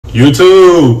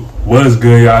YouTube, what's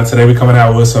good, y'all? Today we coming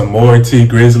out with some more T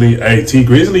Grizzley. Hey, T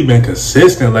Grizzley been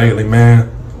consistent lately, man.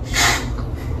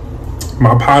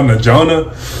 My partner Jonah,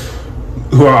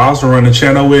 who I also run the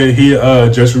channel with, he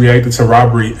just reacted to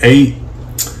Robbery 8.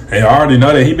 And I already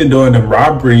know that he been doing them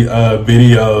robbery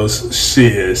videos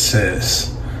shit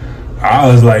since I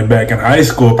was like back in high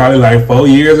school, probably like 4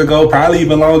 years ago, probably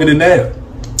even longer than that.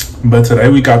 But today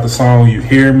we got the song You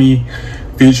Hear Me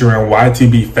featuring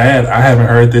Ytb Fatt. I haven't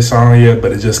heard this song yet,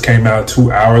 but it just came out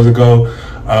 2 hours ago.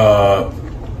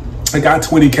 It got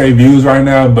 20K views right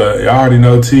now, but y'all already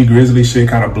know T Grizzley shit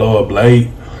kind of blow up late.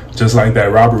 Just like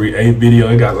that Robbery 8 video,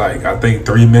 it got like, I think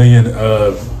 3 million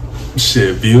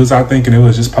views, I think, and it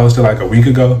was just posted like a week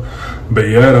ago. But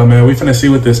yeah though, man, we finna see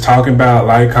what this talking about.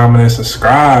 Like, comment, and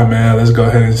subscribe, man. Let's go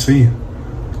ahead and see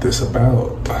what this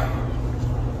about.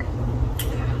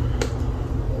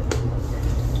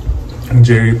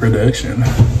 Jerry Production.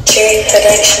 Jerry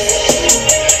Production.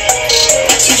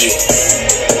 TG.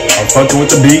 I'm fucking with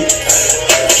the beat.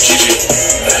 TG.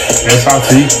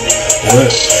 SRT. What?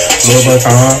 Little bit of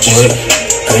time. What?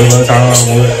 Little bit of time.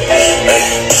 What?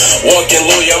 Walking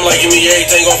Louis, I'm like, give me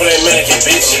everything off of that mannequin,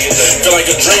 bitch. Feel like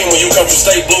a dream when you come from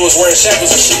State Blues wearing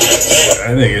shackles and shit.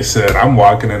 That nigga said, I'm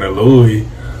walking in a Louis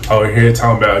over here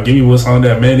talking about, give me what's on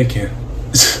that mannequin.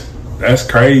 That's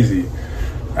crazy.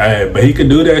 Hey, but he could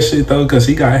do that shit though, cause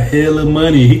he got hella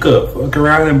money. He could fuck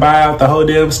around and buy out the whole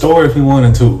damn store if he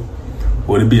wanted to.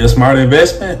 Would it be a smart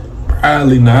investment?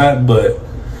 Probably not, but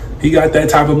he got that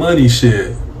type of money,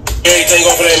 shit. Everything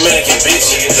off of that mannequin,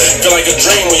 bitch. Feel like a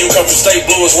dream when you come from State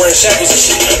Blues wearing shackles and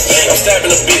shit. I'm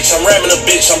stabbing a bitch, I'm ramming a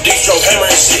bitch, I'm deep stroke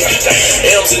hammering shit.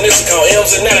 M's in this account,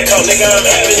 M's in that account, nigga, I'm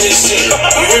having this shit. You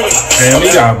hear me? Damn,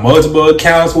 he got multiple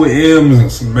accounts with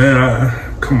M's, man.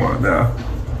 Come on now.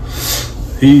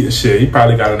 He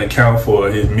probably got an account for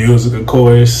his music, of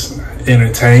course,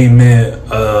 entertainment,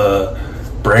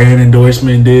 brand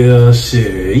endorsement deals,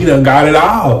 shit. He done got it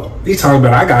all. He talking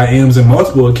about, I got M's in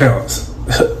multiple accounts.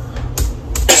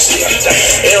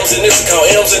 M's in this account,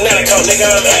 M's in that account, nigga,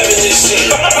 I'm having this shit.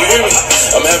 You hear me?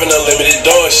 I'm having unlimited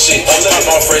dog shit. I'm living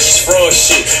off fresh fraud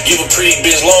shit. Give a pretty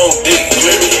bitch long dick. You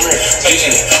hear me?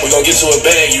 TG, we gon' get to a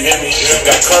bag, you hear me?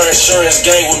 Got car insurance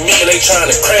gang with me and they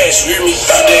trying to crash, you hear me?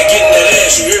 They're getting that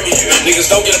ass, you hear me? Niggas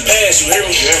don't get a pass, you hear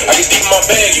me? I get deep in my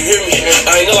bag, you hear me?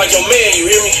 I ain't look like your man, you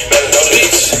hear me?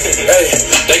 Bitch, hey,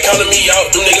 they counting me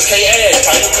out, them niggas can't ask.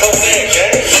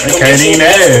 They can't even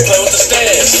ask. Play with the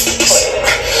stats.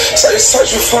 So you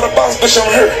searching for the boss, bitch, I'm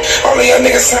hurt. All of y'all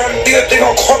niggas signed a deal, they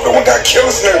gon' corporate one got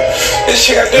killer's nerve. This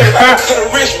shit got different. I cut a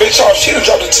rich bitch off, she done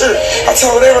dropped a turd. I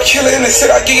told her every killer in the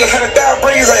city, I give you $100,000,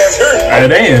 bring his ass hurt. Hey,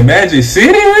 they in Magic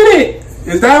City with it?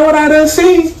 Is that what I done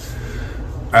see?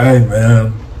 Hey,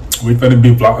 man, we finna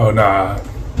be oh, nah.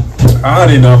 I don't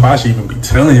even know if I should even be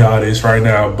telling y'all this right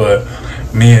now, but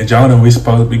me and Jonah, we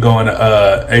supposed to be going to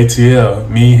ATL,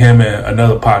 me, him, and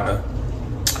another partner.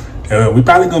 We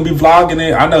probably gonna be vlogging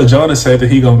it. I know Jonah said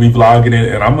that he gonna be vlogging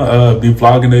it, and I'm gonna be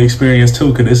vlogging the experience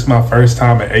too, cause this is my first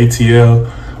time at ATL.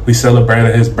 We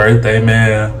celebrated his birthday,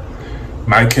 man.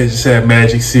 Might catch us at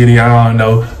Magic City, I don't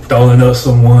know, throwing up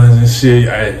some ones and shit.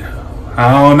 I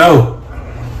don't know,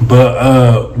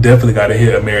 but definitely gotta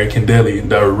hit American Deli,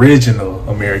 the original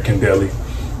American Deli.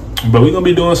 But we gonna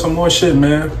be doing some more shit,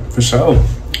 man, for sure.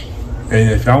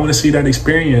 And if y'all wanna see that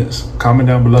experience, comment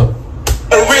down below.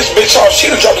 A rich bitch off, she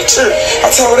done dropped a turd.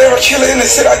 I told her every killer in the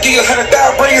city, I give you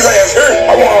 $100,000, bring his ass hurt.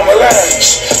 I want on my life.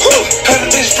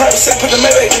 100 bitch private set, put the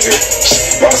Maybach in here.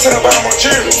 Mama said about my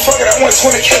jury. Fuck it, I went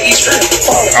 20K each year.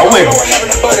 I went.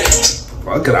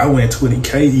 Fuck it, I went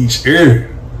 20K each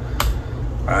year.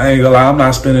 I ain't gonna lie, I'm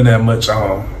not spending that much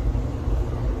on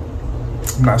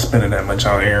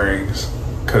earrings.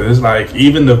 Cause it's like,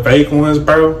 even the fake ones,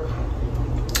 bro,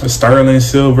 sterling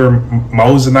silver,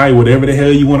 moissanite, whatever the hell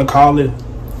you want to call it,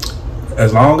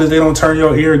 as long as they don't turn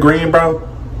your ear green, bro,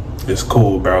 it's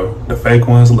cool, bro. The fake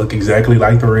ones look exactly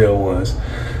like the real ones.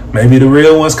 Maybe the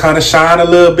real ones kind of shine a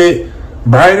little bit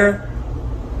brighter.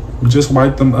 Just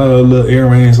wipe them little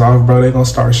earrings off, bro. They gonna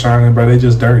start shining, bro. They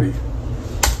just dirty.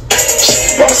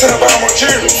 Mama said about my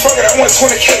jury. Fuck it, I went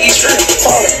 20K each year.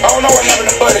 I don't know what happened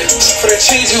to Buddy. For that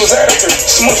cheese, he was after.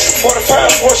 Smooth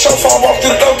 45 for a show phone, walk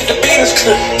through the door, get the business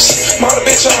clear. Mother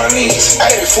bitch on my knees.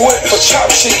 Ayy, for what? For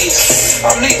chopped cheese.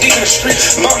 I'm knee deep in the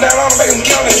streets. Bump down on him, make him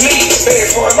get on his knees. Beg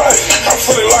for a life. I'm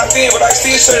fully locked in, but I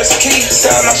still share some keys.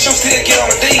 Down my shoe, still get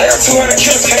on the D. I got 200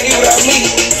 killers, can't eat without me.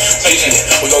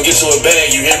 TG, we gon' get to a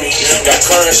bag, you hear me? Got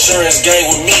car insurance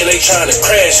gang with me and they trying to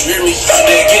crash, you hear me?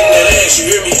 They're getting that ass, you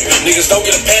hear me? Niggas don't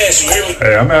get a pass, you hear me?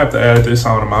 Hey, I'm gonna have to add this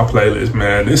song to my playlist,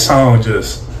 man. This song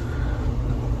just,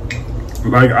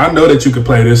 Like, I know that you could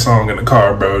play this song in the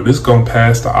car, bro. This gonna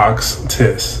pass the aux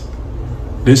test.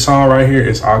 This song right here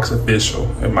is aux official,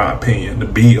 in my opinion. The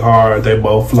beat hard, they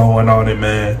both flowing on it,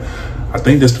 man. I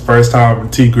think this is the first time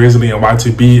T Grizzley and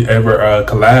Ytb ever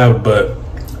collab, but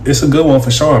it's a good one for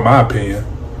sure, in my opinion.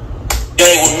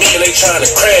 Gang with me and they trying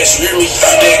to crash, you hear me?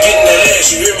 They getting that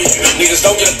ass, you hear me? Niggas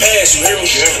don't get a pass, you hear me?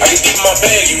 I get deep in my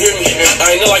bag, you hear me?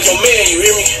 I ain't know like your man, you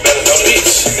hear me?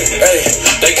 Bitch, hey,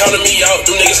 they counted me out,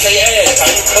 them niggas can't ask.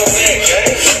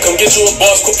 Come get you a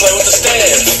boss, quit play with the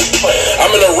staff. I'm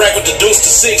in a rack with the deuce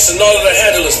to 6 and all of the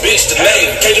handlers, bitch, the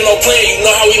name. Can't do no playing, you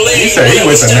know how we live. He said he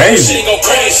was the name. Shit go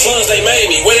crazy, sons they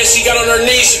made me. Way that she got on her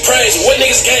knees, she praised me. What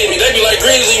niggas gave me? They be like,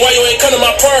 Grizzly, why you ain't come to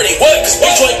my party? What? Cause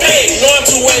bitch, you ain't paid me. You know I'm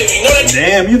too wavy, you know that.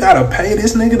 Damn, you gotta pay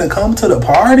this nigga to come to the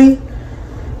party?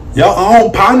 Your own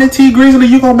partner T Grizzley,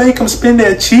 you gonna make him spend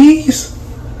that cheese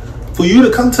for you to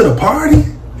come to the party?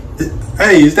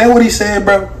 Hey, is that what he said,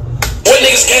 bro? What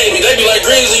niggas gave me? They be like,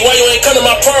 Grizzly, why you ain't come to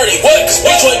my party? What? Cause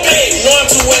bitch, you ain't paid me. You know I'm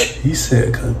too wavy. He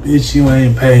said, cause bitch, you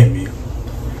ain't paid me.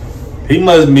 He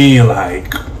must mean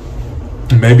like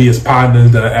maybe his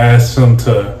partners that asked him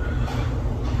to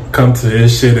come to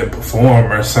his shit and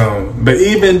perform or something. But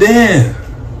even then,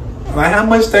 like, how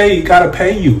much they gotta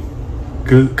pay you?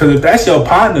 Cause if that's your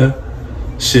partner,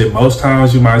 shit, most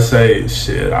times you might say,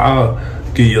 shit, I'll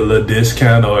give you a little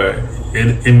discount, or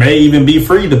it may even be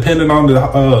free depending on the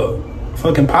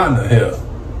fucking partner here.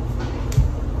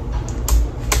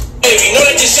 You know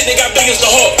that this shit they got big as the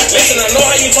Hulk. Listen, I know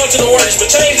how you talk to the workers, but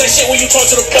change that shit when you talk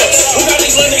to the boss. Who got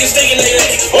these little niggas thinking they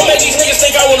that? What make these niggas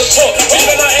think I wanna talk? Bitch,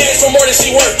 better not ask for more than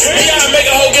she worth. We gotta make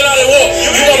a hoe get out and walk.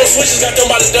 You know them switches got them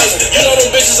by the dozen. You know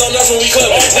them bitches on us when we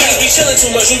clubbing. Niggas be chilling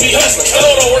too much, we be hustling.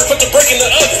 Still don't work, put the brick in the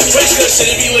oven. Fresh cut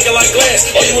shit, it be looking like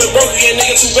glass. Oh, you went broke again,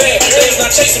 nigga, too bad. Niggas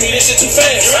not chasing me, this shit too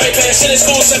fast. I ain't passing shit in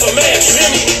school except for math, you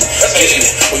hear me? Hey,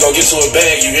 we gon' get to a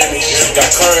bag, you hear me?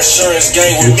 Got car insurance,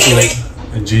 gang with me, they...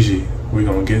 And Gigi, we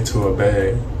gonna get to a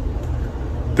bag.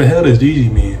 The hell does Gigi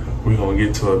mean? We gonna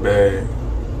get to a bag.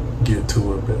 Get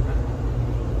to a bag.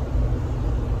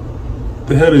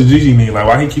 The hell does Gigi mean? Like,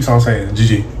 why he keeps on saying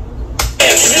Gigi?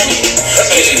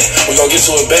 We gon' get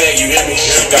to a bag, you hear me?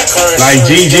 Got current like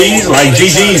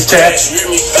GG's chat.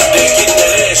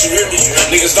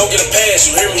 Niggas don't get a pass,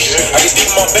 you hear me? I get deep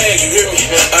in my bag, you hear me?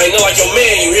 I ain't know like your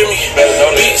man, you hear me?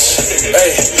 Bitch,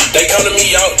 hey, they come to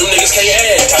me out, them niggas can't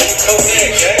ask.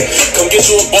 Come get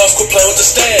you a boss, quit playing with the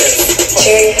staff.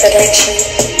 Cherry production.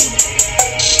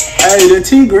 Hey, did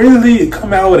T Grizzley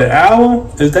come out with an album?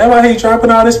 Is that why he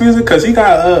dropping all this music? Cause he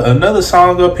got another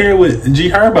song up here with G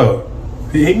Herbo.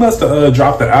 He must have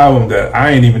dropped the album that I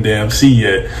ain't even damn see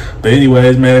yet. But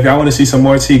anyways, man, if y'all want to see some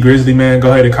more T Grizzley, man,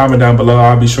 go ahead and comment down below.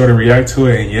 I'll be sure to react to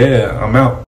it. And yeah, I'm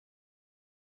out.